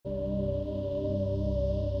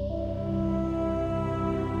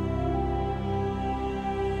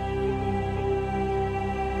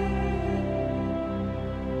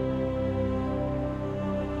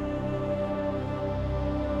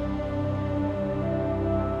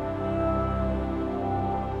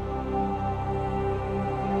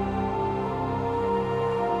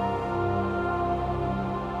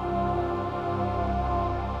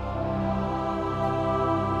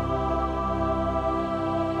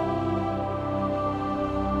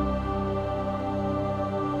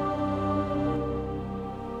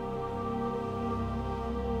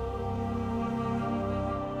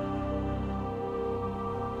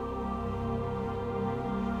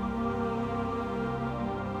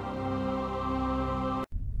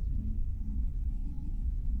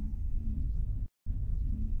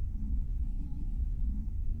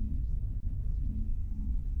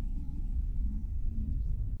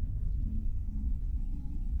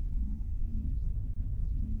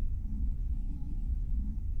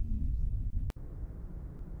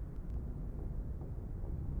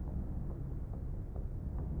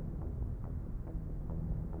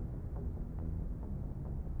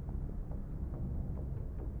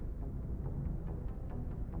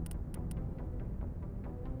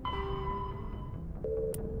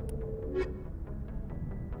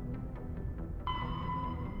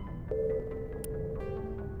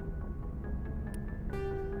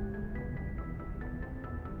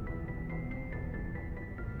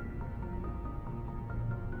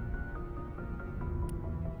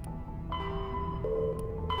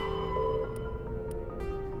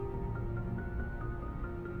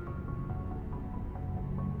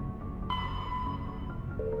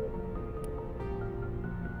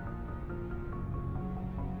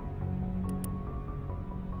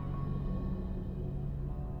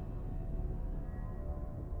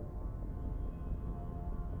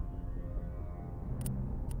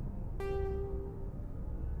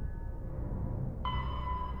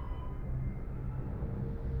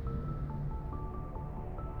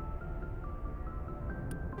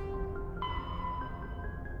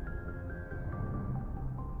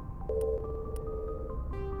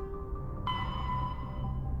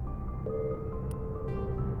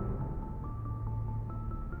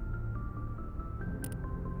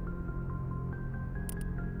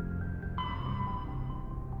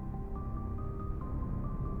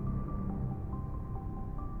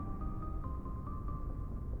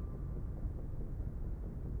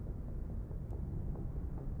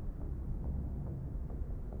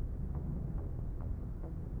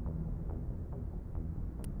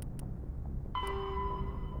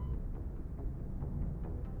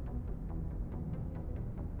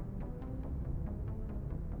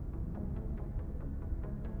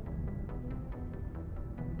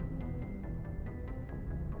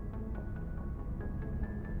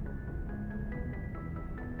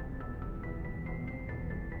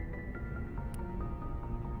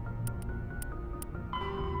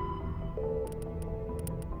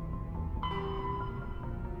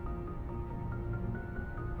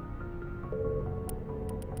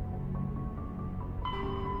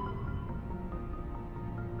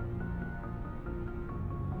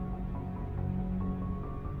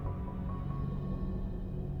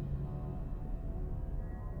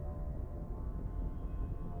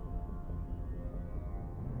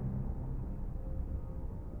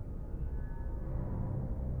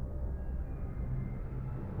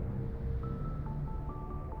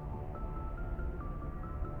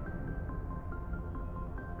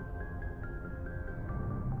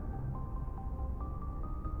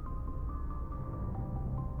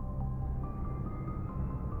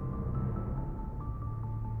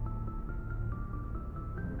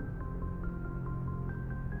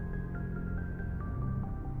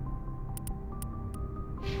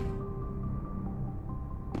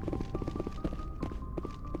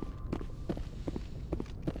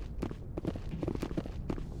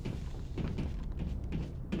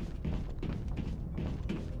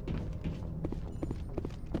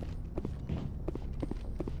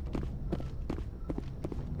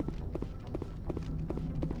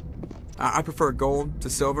I prefer gold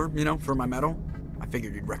to silver, you know, for my medal. I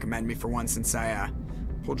figured you'd recommend me for one since I,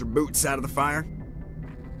 pulled your boots out of the fire.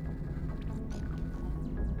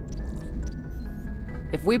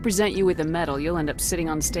 If we present you with a medal, you'll end up sitting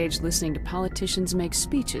on stage listening to politicians make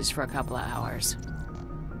speeches for a couple of hours.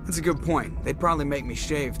 That's a good point. They'd probably make me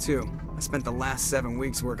shave, too. I spent the last 7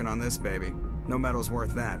 weeks working on this baby. No medal's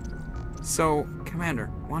worth that. So, Commander,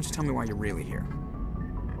 why don't you tell me why you're really here?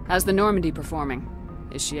 How's the Normandy performing?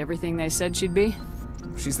 Is she everything they said she'd be?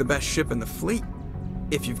 She's the best ship in the fleet.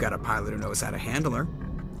 If you've got a pilot who knows how to handle her.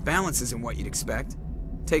 Balance isn't what you'd expect.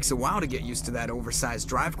 Takes a while to get used to that oversized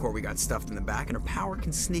drive core we got stuffed in the back, and her power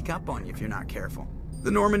can sneak up on you if you're not careful.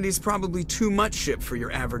 The Normandy's probably too much ship for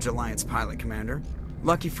your average Alliance pilot, Commander.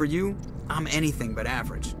 Lucky for you, I'm anything but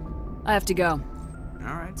average. I have to go.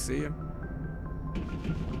 Alright, see ya.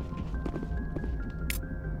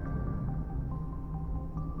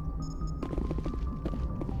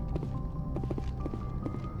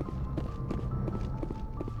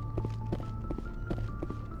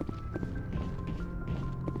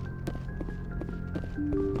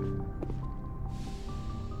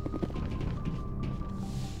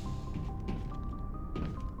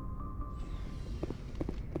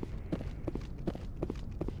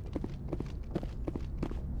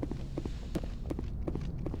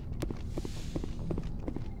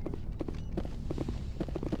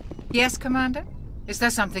 Yes, Commander? Is there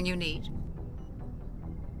something you need?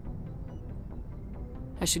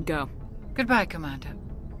 I should go. Goodbye, Commander.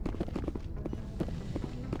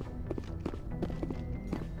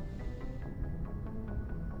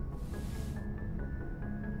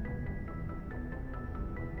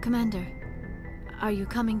 Commander, are you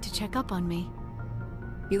coming to check up on me?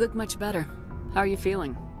 You look much better. How are you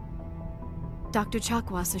feeling? Dr.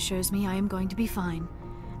 Chakwas assures me I am going to be fine.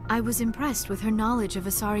 I was impressed with her knowledge of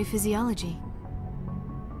Asari physiology.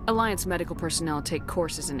 Alliance medical personnel take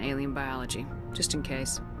courses in alien biology, just in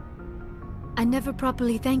case. I never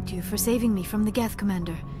properly thanked you for saving me from the Geth,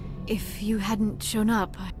 Commander. If you hadn't shown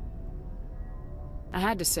up, I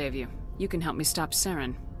had to save you. You can help me stop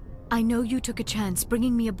Saren. I know you took a chance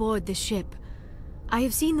bringing me aboard this ship. I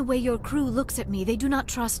have seen the way your crew looks at me. They do not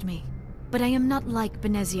trust me. But I am not like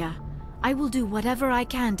Benezia. I will do whatever I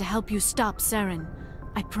can to help you stop Saren.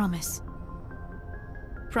 I promise.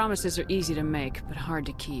 Promises are easy to make, but hard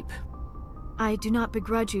to keep. I do not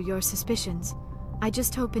begrudge you your suspicions. I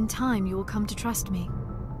just hope in time you will come to trust me.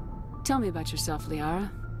 Tell me about yourself,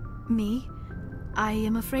 Liara. Me? I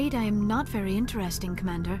am afraid I am not very interesting,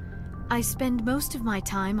 Commander. I spend most of my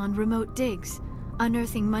time on remote digs,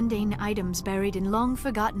 unearthing mundane items buried in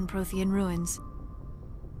long-forgotten Prothean ruins.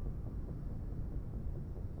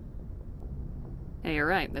 Hey, you're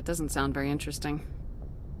right. That doesn't sound very interesting.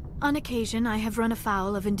 On occasion, I have run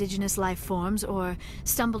afoul of indigenous life forms or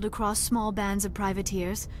stumbled across small bands of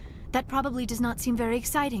privateers. That probably does not seem very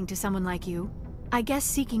exciting to someone like you. I guess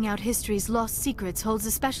seeking out history's lost secrets holds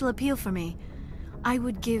a special appeal for me. I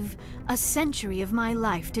would give a century of my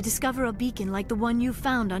life to discover a beacon like the one you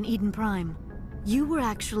found on Eden Prime. You were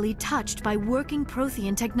actually touched by working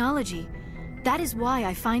Prothean technology. That is why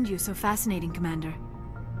I find you so fascinating, Commander.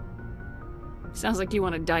 Sounds like you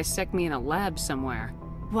want to dissect me in a lab somewhere.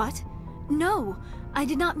 What? No, I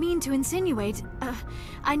did not mean to insinuate.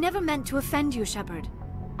 I never meant to offend you, Shepard.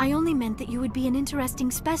 I only meant that you would be an interesting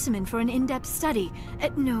specimen for an in-depth study.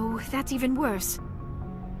 No, that's even worse.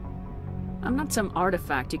 I'm not some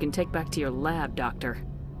artifact you can take back to your lab, Doctor.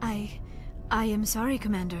 I am sorry,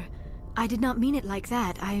 Commander. I did not mean it like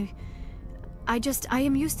that. I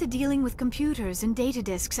am used to dealing with computers and data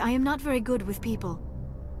disks. I am not very good with people.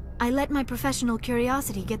 I let my professional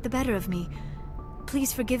curiosity get the better of me.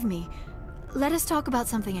 Please forgive me. Let us talk about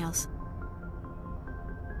something else.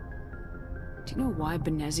 Do you know why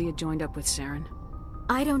Benezia joined up with Saren?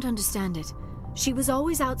 I don't understand it. She was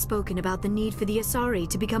always outspoken about the need for the Asari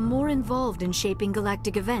to become more involved in shaping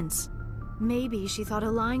galactic events. Maybe she thought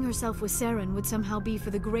allying herself with Saren would somehow be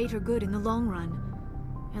for the greater good in the long run.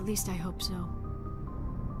 At least I hope so.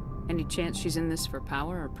 Any chance she's in this for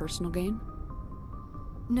power or personal gain?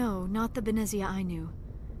 No, not the Benezia I knew.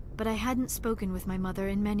 But I hadn't spoken with my mother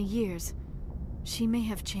in many years. She may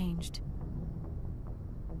have changed.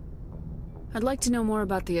 I'd like to know more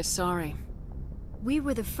about the Asari. We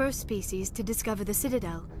were the first species to discover the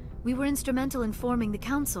Citadel. We were instrumental in forming the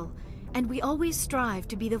Council, and we always strive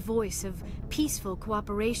to be the voice of peaceful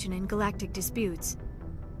cooperation in galactic disputes.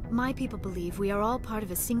 My people believe we are all part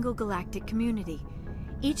of a single galactic community.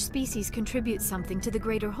 Each species contributes something to the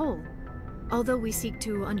greater whole. Although we seek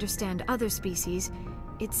to understand other species,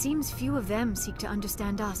 it seems few of them seek to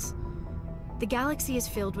understand us. The galaxy is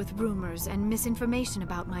filled with rumors and misinformation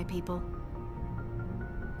about my people.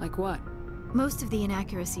 Like what? Most of the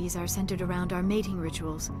inaccuracies are centered around our mating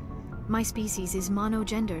rituals. My species is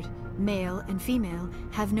monogendered. Male and female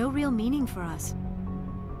have no real meaning for us.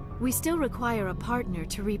 We still require a partner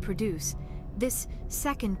to reproduce. This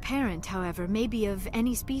second parent, however, may be of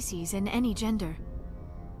any species and any gender.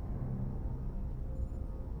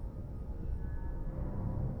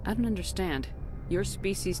 I don't understand. Your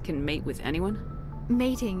species can mate with anyone?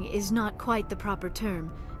 Mating is not quite the proper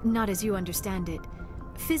term, not as you understand it.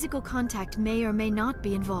 Physical contact may or may not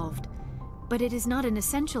be involved, but it is not an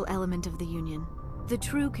essential element of the union. The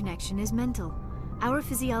true connection is mental. Our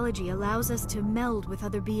physiology allows us to meld with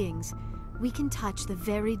other beings. We can touch the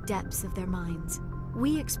very depths of their minds.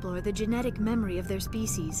 We explore the genetic memory of their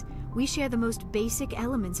species. We share the most basic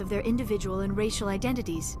elements of their individual and racial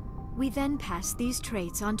identities. We then pass these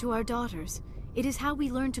traits on to our daughters. It is how we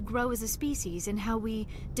learn to grow as a species and how we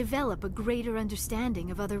develop a greater understanding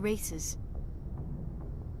of other races.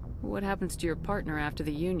 What happens to your partner after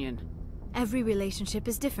the union? Every relationship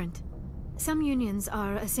is different. Some unions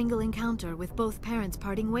are a single encounter with both parents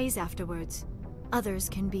parting ways afterwards. Others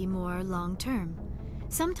can be more long-term.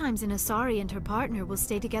 Sometimes an Asari and her partner will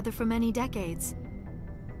stay together for many decades.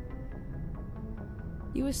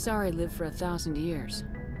 You Asari live for 1,000 years.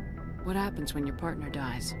 What happens when your partner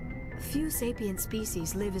dies? Few sapient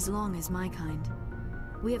species live as long as my kind.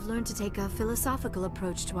 We have learned to take a philosophical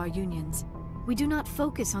approach to our unions. We do not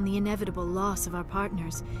focus on the inevitable loss of our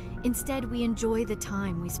partners. Instead, we enjoy the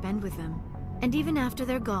time we spend with them. And even after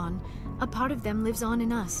they're gone, a part of them lives on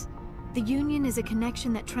in us. The union is a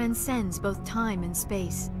connection that transcends both time and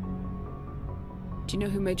space. Do you know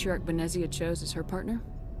who Matriarch Benezia chose as her partner?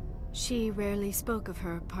 She rarely spoke of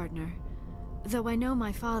her partner. Though I know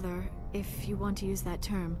my father, if you want to use that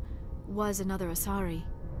term, was another Asari.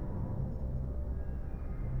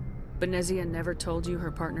 Benezia never told you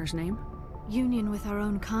her partner's name? Union with our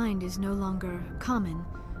own kind is no longer common,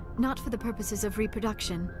 not for the purposes of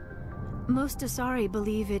reproduction. Most Asari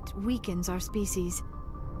believe it weakens our species.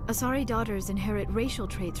 Asari daughters inherit racial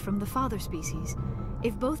traits from the father species.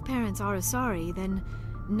 If both parents are Asari, then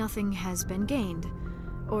nothing has been gained,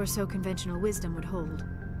 or so conventional wisdom would hold.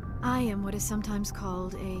 I am what is sometimes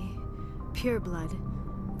called a pureblood,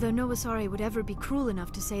 though no Asari would ever be cruel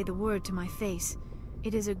enough to say the word to my face.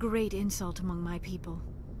 It is a great insult among my people.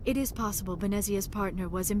 It is possible Benezia's partner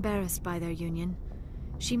was embarrassed by their union.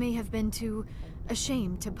 She may have been too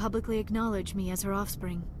ashamed to publicly acknowledge me as her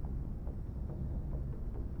offspring.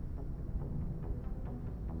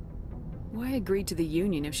 Why agree to the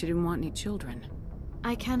union if she didn't want any children?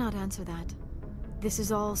 I cannot answer that. This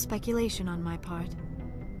is all speculation on my part.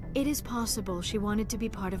 It is possible she wanted to be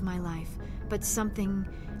part of my life, but something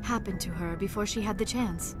happened to her before she had the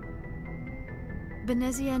chance.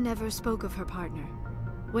 Benezia never spoke of her partner.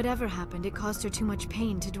 Whatever happened, it caused her too much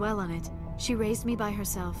pain to dwell on it. She raised me by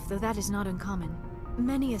herself, though that is not uncommon.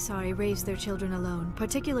 Many Asari raise their children alone,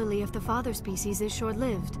 particularly if the father species is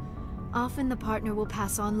short-lived. Often the partner will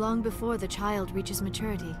pass on long before the child reaches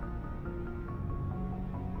maturity.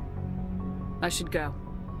 I should go.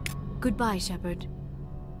 Goodbye, Shepard.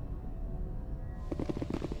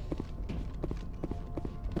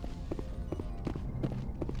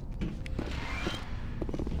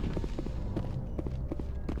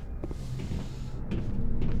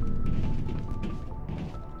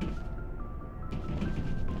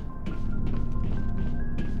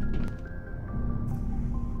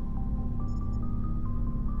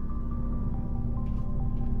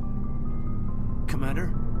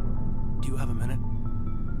 Commander, do you have a minute?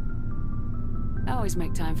 I always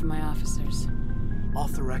make time for my officers.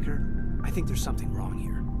 Off the record, I think there's something wrong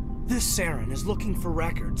here. This Saren is looking for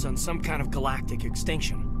records on some kind of galactic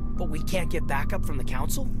extinction, but we can't get backup from the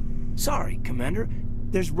Council? Sorry, Commander.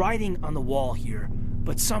 There's writing on the wall here,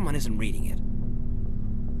 but someone isn't reading it.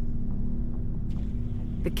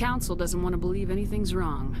 The Council doesn't want to believe anything's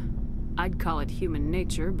wrong. I'd call it human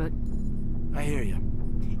nature, but... I hear you.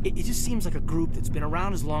 It just seems like a group that's been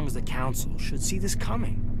around as long as the Council should see this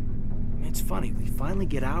coming. I mean, it's funny, we finally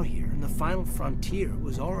get out here, and the final frontier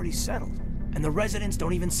was already settled. And the residents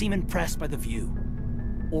don't even seem impressed by the view.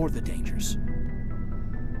 Or the dangers.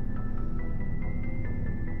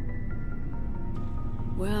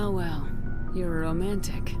 Well, well. You're a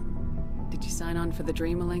romantic. Did you sign on for the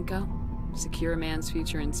dream, Malenko? Secure a man's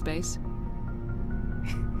future in space?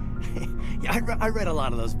 Yeah, I read a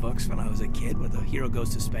lot of those books when I was a kid, where the hero goes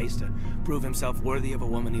to space to prove himself worthy of a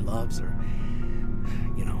woman he loves, or,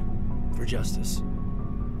 you know, for justice.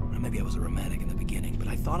 Well, maybe I was a romantic in the beginning, but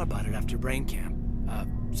I thought about it after brain camp.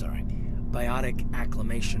 Sorry. biotic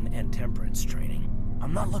acclimation and temperance training.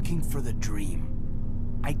 I'm not looking for the dream.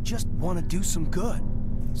 I just want to do some good.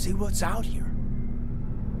 See what's out here.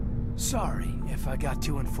 Sorry if I got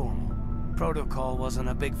too informal. Protocol wasn't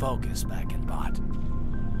a big focus back in Bot.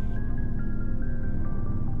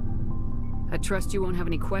 I trust you won't have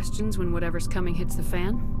any questions when whatever's coming hits the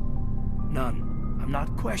fan? None. I'm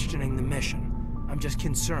not questioning the mission. I'm just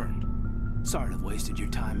concerned. Sorry to have wasted your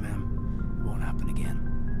time, ma'am. It won't happen again.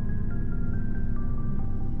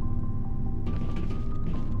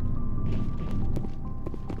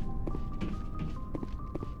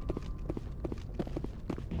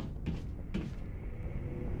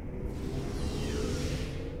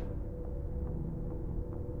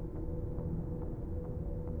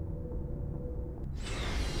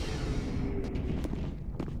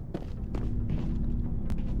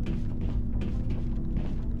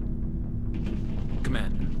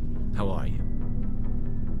 Commander, how are you?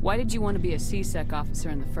 Why did you want to be a C-Sec officer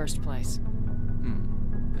in the first place?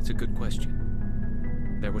 That's a good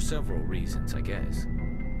question. There were several reasons, I guess.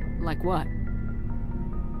 Like what?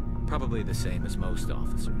 Probably the same as most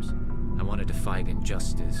officers. I wanted to fight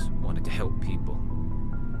injustice, wanted to help people.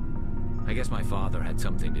 I guess my father had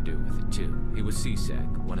something to do with it too. He was C-Sec,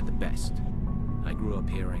 one of the best. I grew up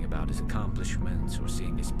hearing about his accomplishments or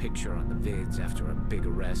seeing his picture on the vids after a big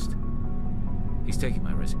arrest. He's taking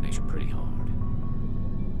my resignation pretty hard.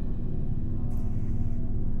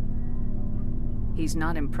 He's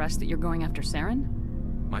not impressed that you're going after Saren?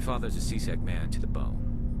 My father's a C-Sec man to the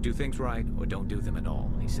bone. Do things right or don't do them at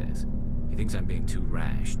all, he says. He thinks I'm being too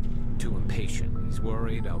rash, too impatient. He's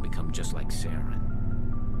worried I'll become just like Saren.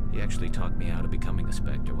 He actually talked me out of becoming a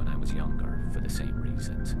Spectre when I was younger, for the same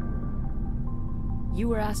reasons. You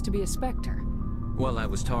were asked to be a Spectre? Well, I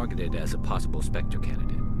was targeted as a possible Spectre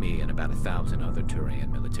candidate, me and about 1,000 other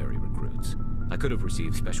Turian military recruits. I could have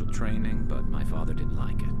received special training, but my father didn't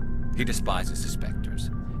like it. He despises the Spectres.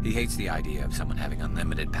 He hates the idea of someone having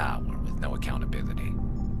unlimited power with no accountability.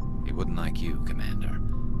 He wouldn't like you, Commander.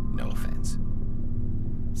 No offense.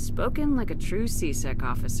 Spoken like a true C-Sec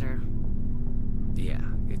officer. Yeah,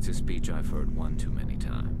 it's a speech I've heard one too many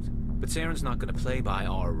times. But Saren's not gonna play by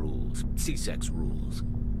our rules, C-Sec's rules.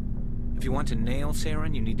 If you want to nail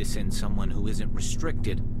Saren, you need to send someone who isn't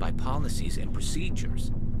restricted by policies and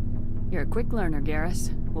procedures. You're a quick learner,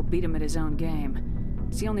 Garrus. We'll beat him at his own game.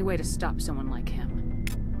 It's the only way to stop someone like him.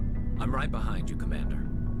 I'm right behind you, Commander.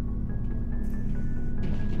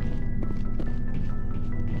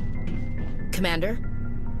 Commander?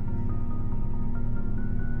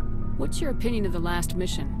 What's your opinion of the last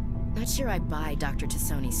mission? Not sure I buy Dr.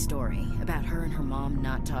 Tassoni's story about her and her mom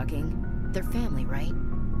not talking. They're family, right?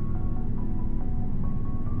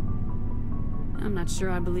 I'm not sure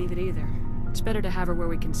I believe it either. It's better to have her where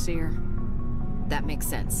we can see her. That makes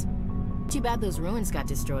sense. Too bad those ruins got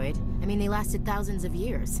destroyed. I mean, they lasted thousands of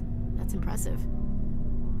years. That's impressive.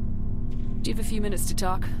 Do you have a few minutes to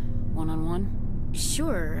talk? One-on-one?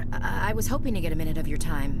 Sure. I was hoping to get a minute of your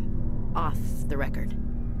time. Off the record.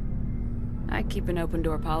 I keep an open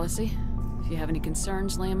door policy. If you have any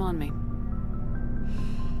concerns, lay them on me.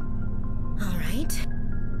 All right.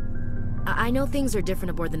 I know things are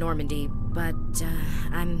different aboard the Normandy, but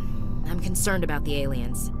I'm concerned about the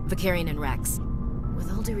aliens, Vicarian and Rex.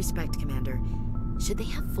 With all due respect, Commander, should they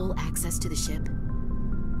have full access to the ship?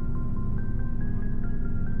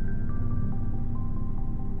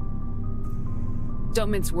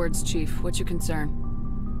 Don't mince words, Chief. What's your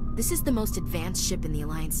concern? This is the most advanced ship in the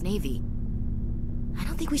Alliance Navy. I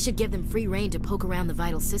don't think we should give them free rein to poke around the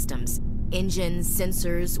vital systems. Engines,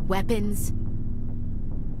 sensors, weapons.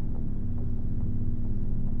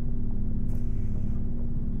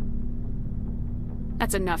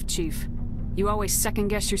 That's enough, Chief. You always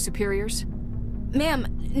second-guess your superiors? Ma'am,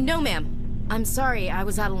 no ma'am. I'm sorry, I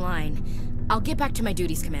was out of line. I'll get back to my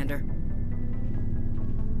duties, Commander.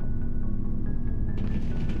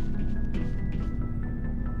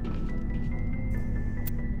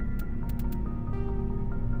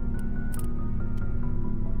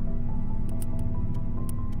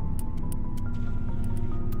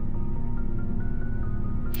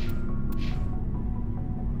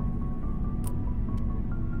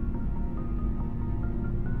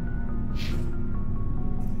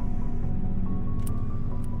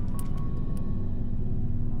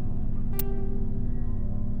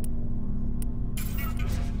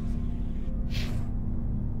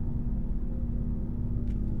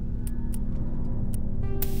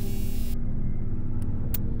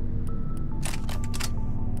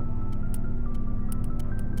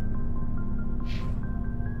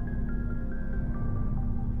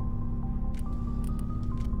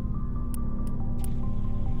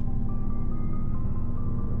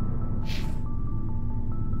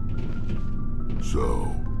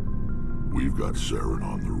 got Saren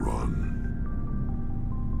on the run.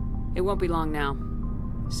 It won't be long now.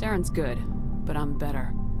 Saren's good, but I'm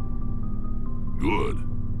better. Good.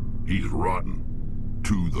 He's rotten.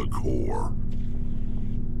 To the core.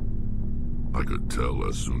 I could tell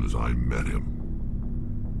as soon as I met him.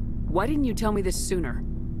 Why didn't you tell me this sooner?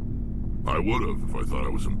 I would've if I thought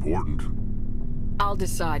it was important. I'll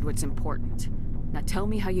decide what's important. Now tell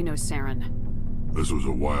me how you know Saren. This was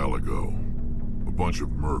a while ago. A bunch of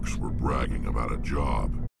mercs were bragging about a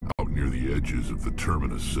job out near the edges of the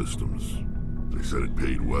Terminus systems. They said it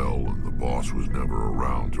paid well and the boss was never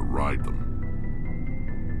around to ride them.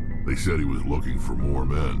 They said he was looking for more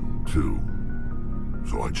men, too.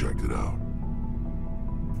 So I checked it out.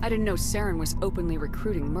 I didn't know Saren was openly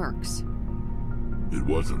recruiting mercs. It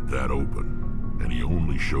wasn't that open, and he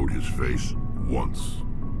only showed his face once.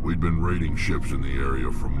 We'd been raiding ships in the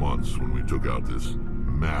area for months when we took out this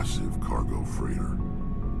massive cargo freighter.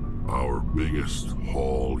 Our biggest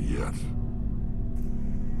haul yet.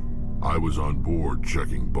 I was on board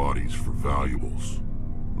checking bodies for valuables,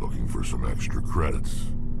 looking for some extra credits.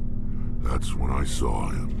 That's when I saw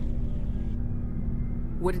him.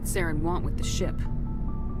 What did Saren want with the ship?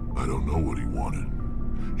 I don't know what he wanted.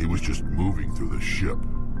 He was just moving through the ship,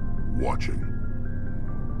 watching.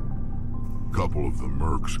 A couple of the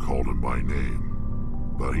mercs called him by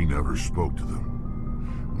name, but he never spoke to them.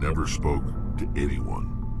 Never spoke to anyone.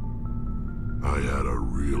 I had a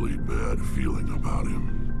really bad feeling about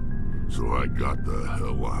him, so I got the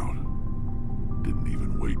hell out. Didn't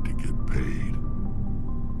even wait to get paid.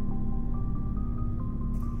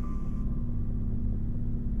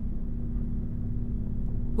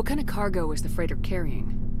 What kind of cargo was the freighter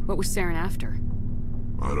carrying? What was Saren after?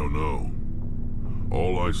 I don't know.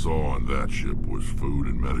 All I saw on that ship was food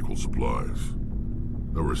and medical supplies.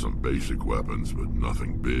 There were some basic weapons, but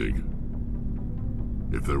nothing big.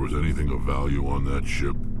 If there was anything of value on that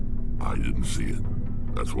ship, I didn't see it.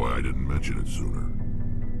 That's why I didn't mention it sooner.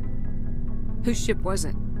 Whose ship was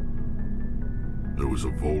it? There was a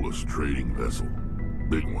Volus trading vessel.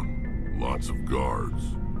 Big one. Lots of guards.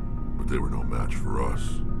 But they were no match for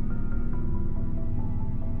us.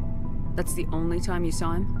 That's the only time you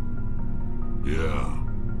saw him? Yeah.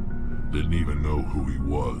 Didn't even know who he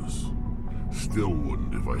was. Still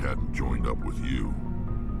wouldn't if I hadn't joined up with you.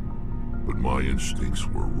 But my instincts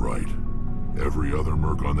were right. Every other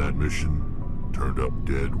merc on that mission turned up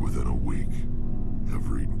dead within a week.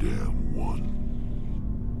 Every damn one.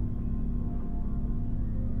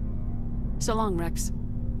 So long, Rex.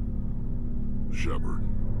 Shepard.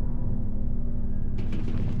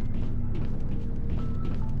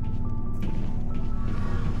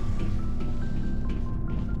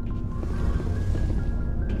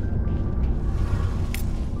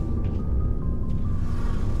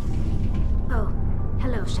 Oh,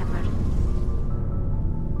 hello, Shepard.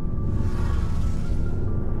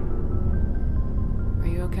 Are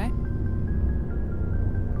you okay?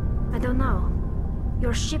 I don't know.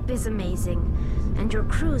 Your ship is amazing, and your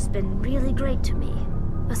crew's been really great to me.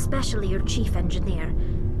 Especially your chief engineer.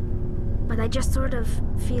 But I just sort of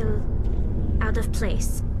feel out of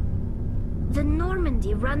place. The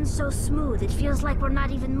Normandy runs so smooth it feels like we're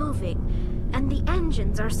not even moving. And the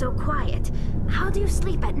engines are so quiet. How do you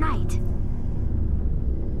sleep at night?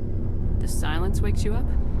 The silence wakes you up?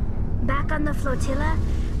 Back on the flotilla,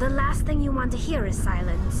 the last thing you want to hear is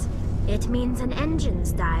silence. It means an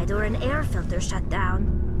engine's died or an air filter shut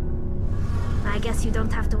down. I guess you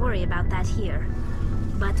don't have to worry about that here.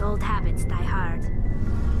 But old habits die hard.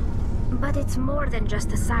 But it's more than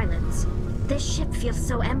just the silence. This ship feels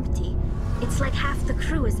so empty. It's like half the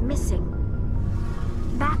crew is missing.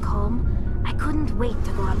 Back home, I couldn't wait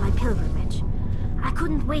to go on my pilgrimage. I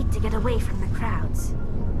couldn't wait to get away from the crowds.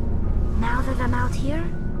 Now that I'm out here,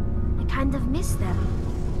 I kind of miss them.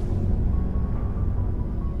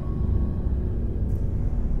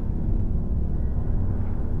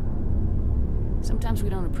 Sometimes we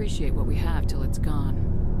don't appreciate what we have till it's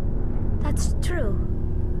gone. That's true.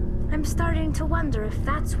 I'm starting to wonder if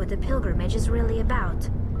that's what the pilgrimage is really about.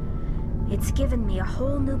 It's given me a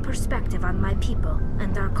whole new perspective on my people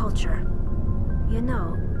and our culture. You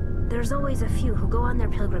know, there's always a few who go on their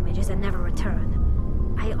pilgrimages and never return.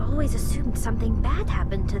 I always assumed something bad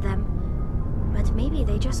happened to them. But maybe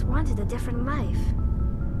they just wanted a different life.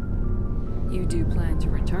 You do plan to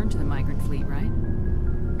return to the migrant fleet, right?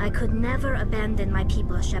 I could never abandon my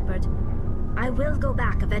people, Shepard. I will go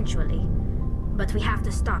back eventually. But we have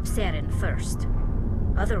to stop Saren first.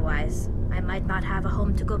 Otherwise, I might not have a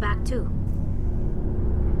home to go back to.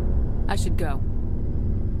 I should go.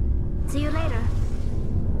 See you later.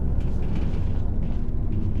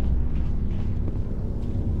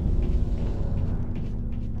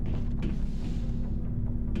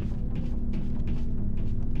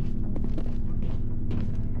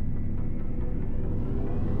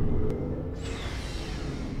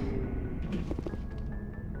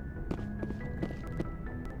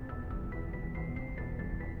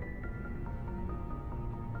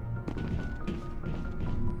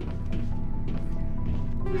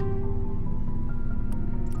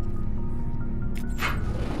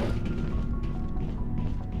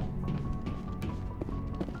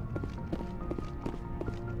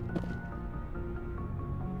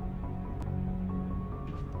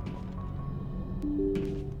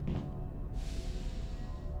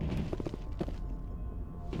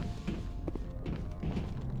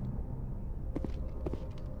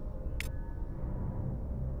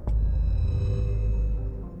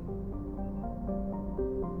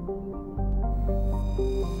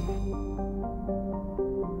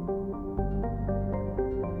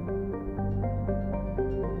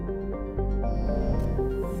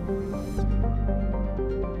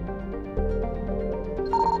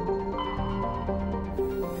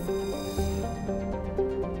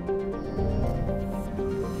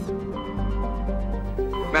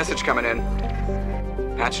 Message coming in.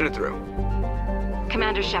 Patching it through.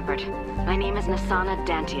 Commander Shepard, my name is Nasana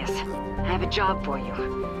Dantius. I have a job for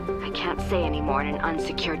you. I can't say any more in an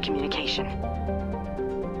unsecured communication.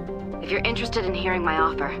 If you're interested in hearing my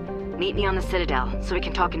offer, meet me on the Citadel so we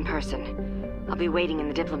can talk in person. I'll be waiting in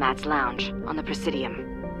the Diplomat's Lounge on the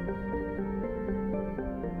Presidium.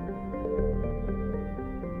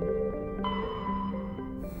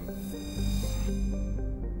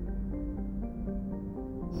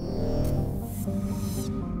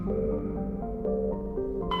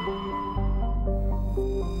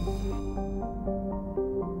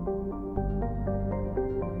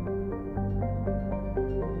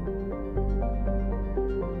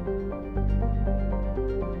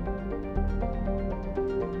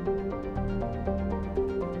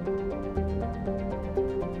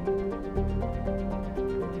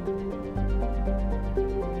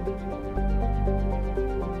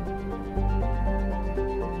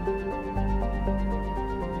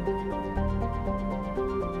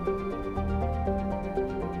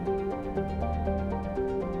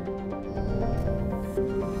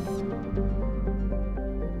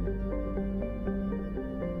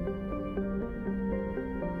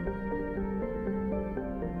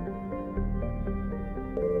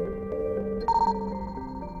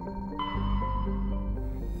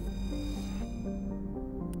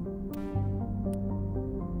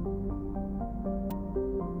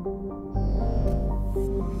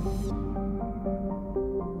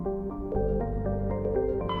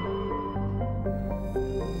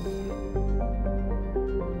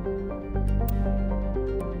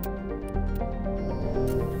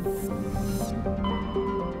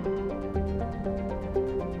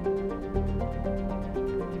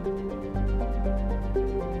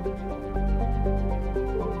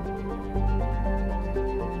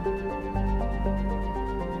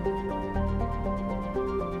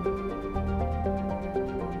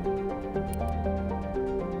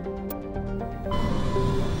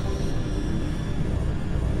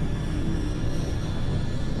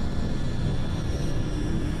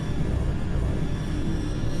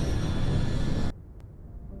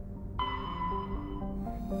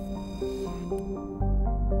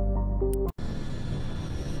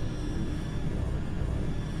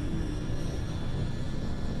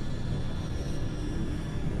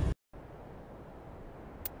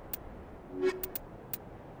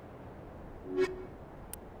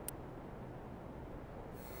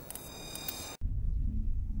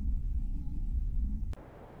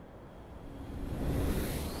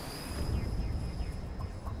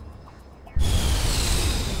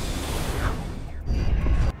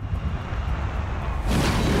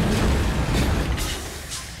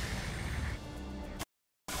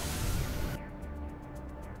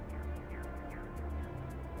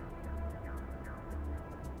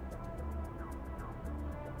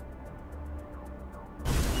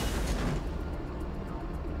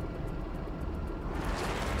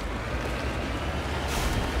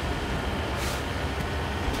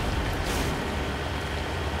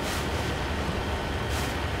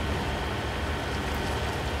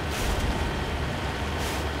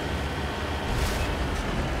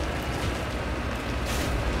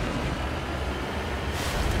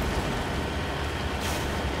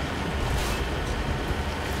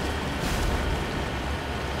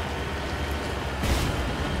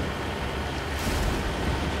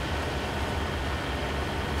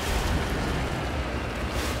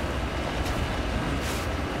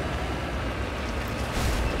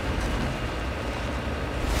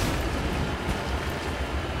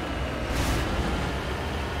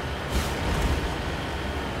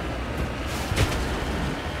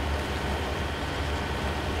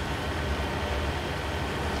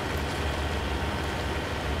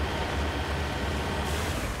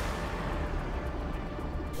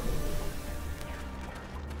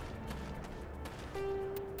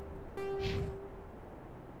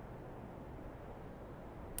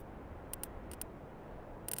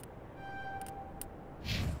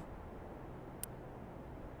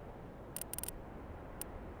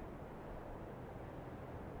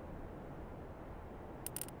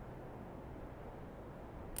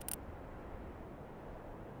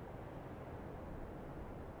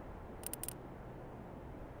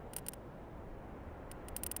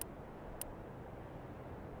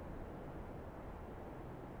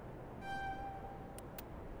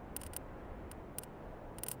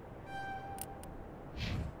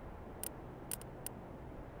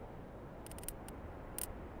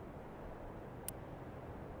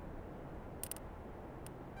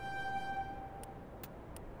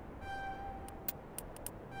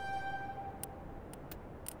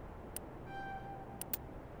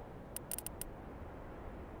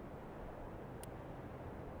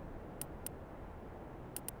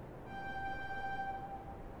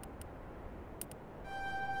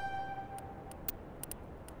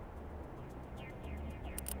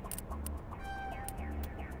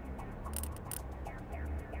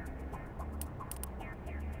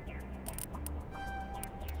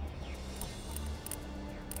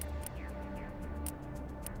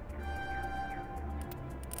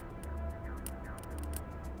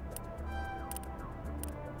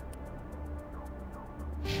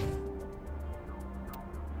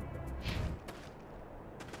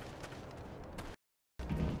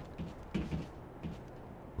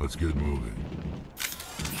 Let's get moving.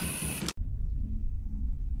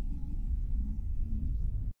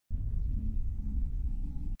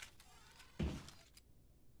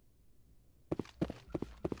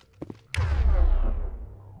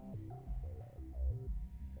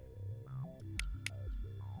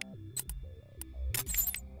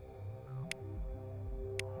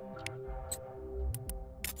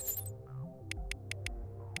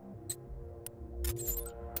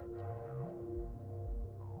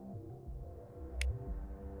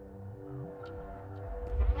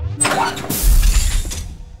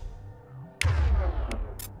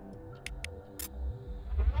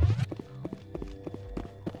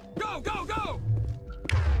 Go, go, go!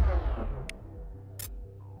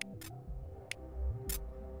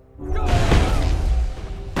 Go!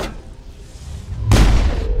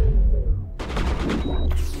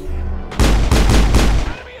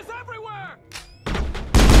 Enemy is everywhere!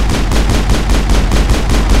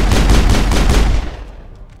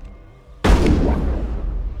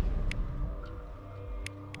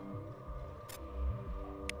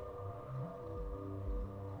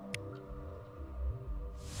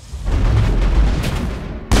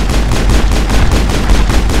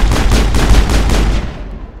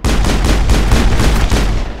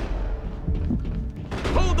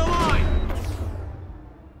 Hold the line!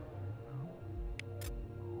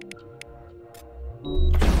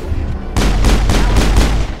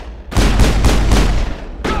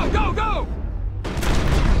 Go, go, go!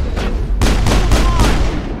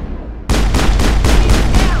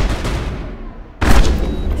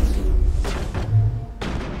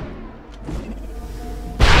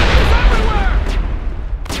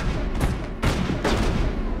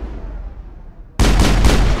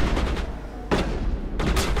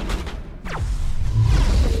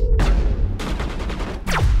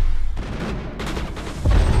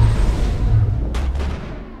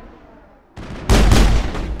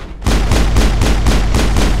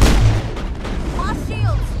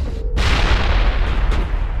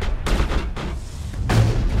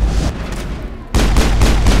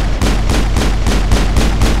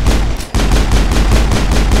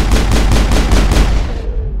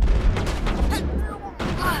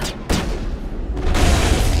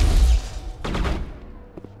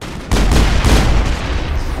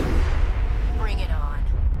 Bring it on.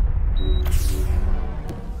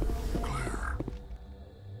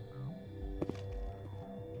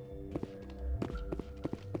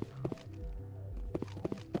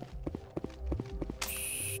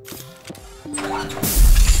 Clear.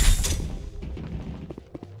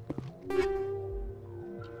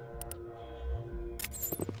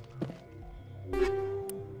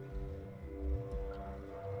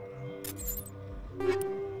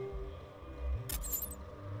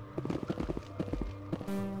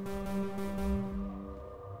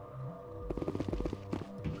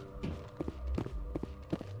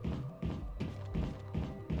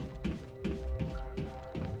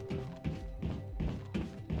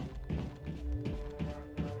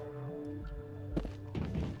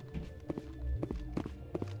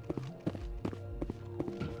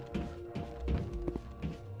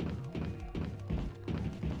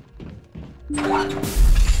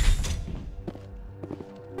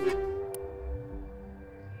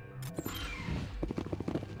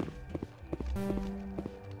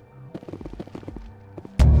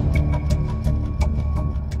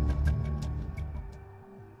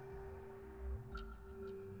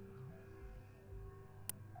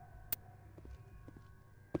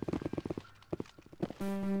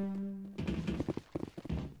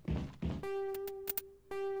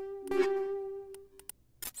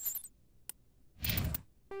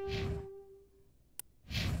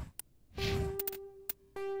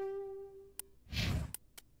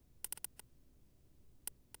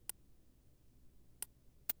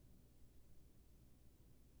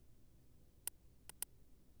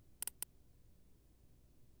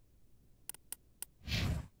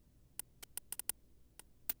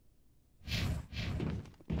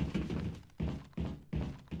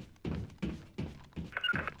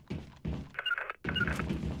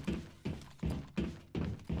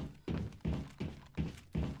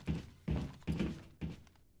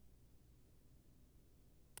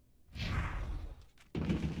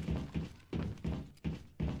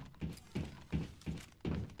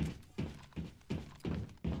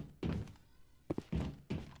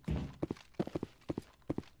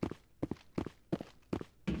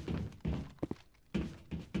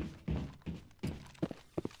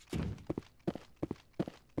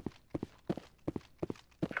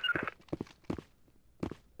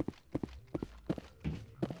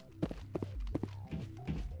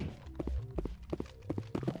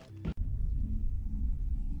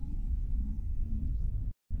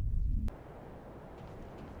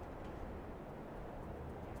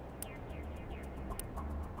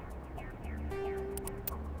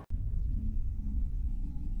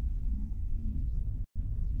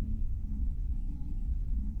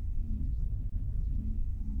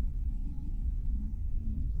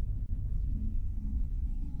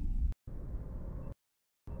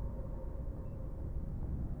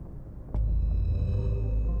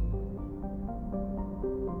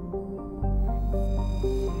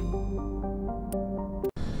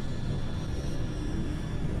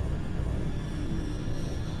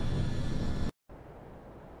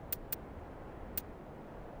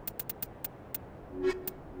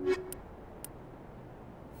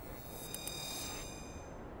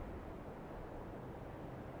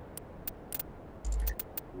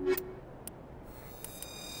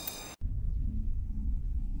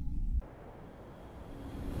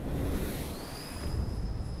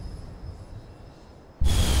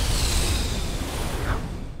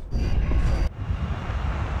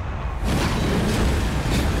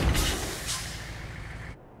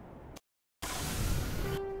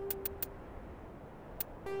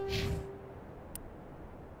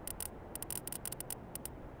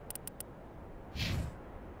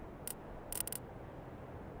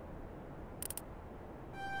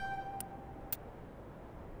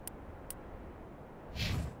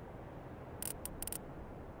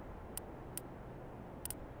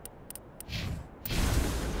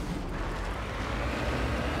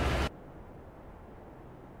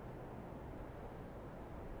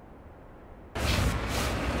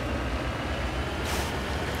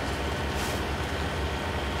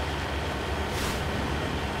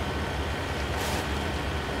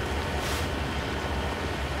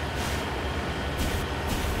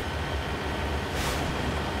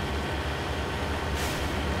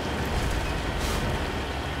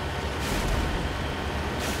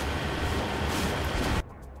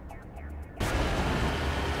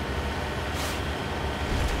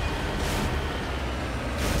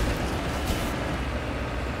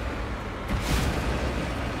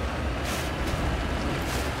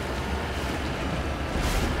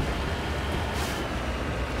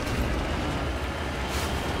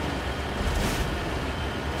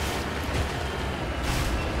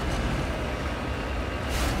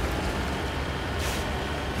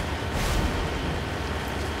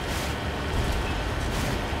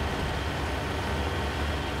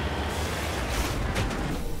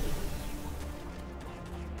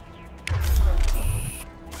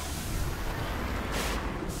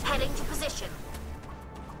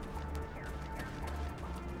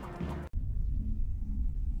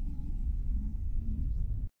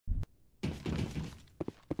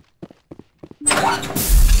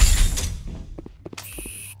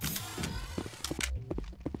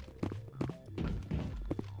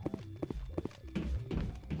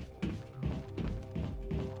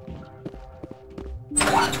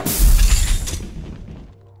 What?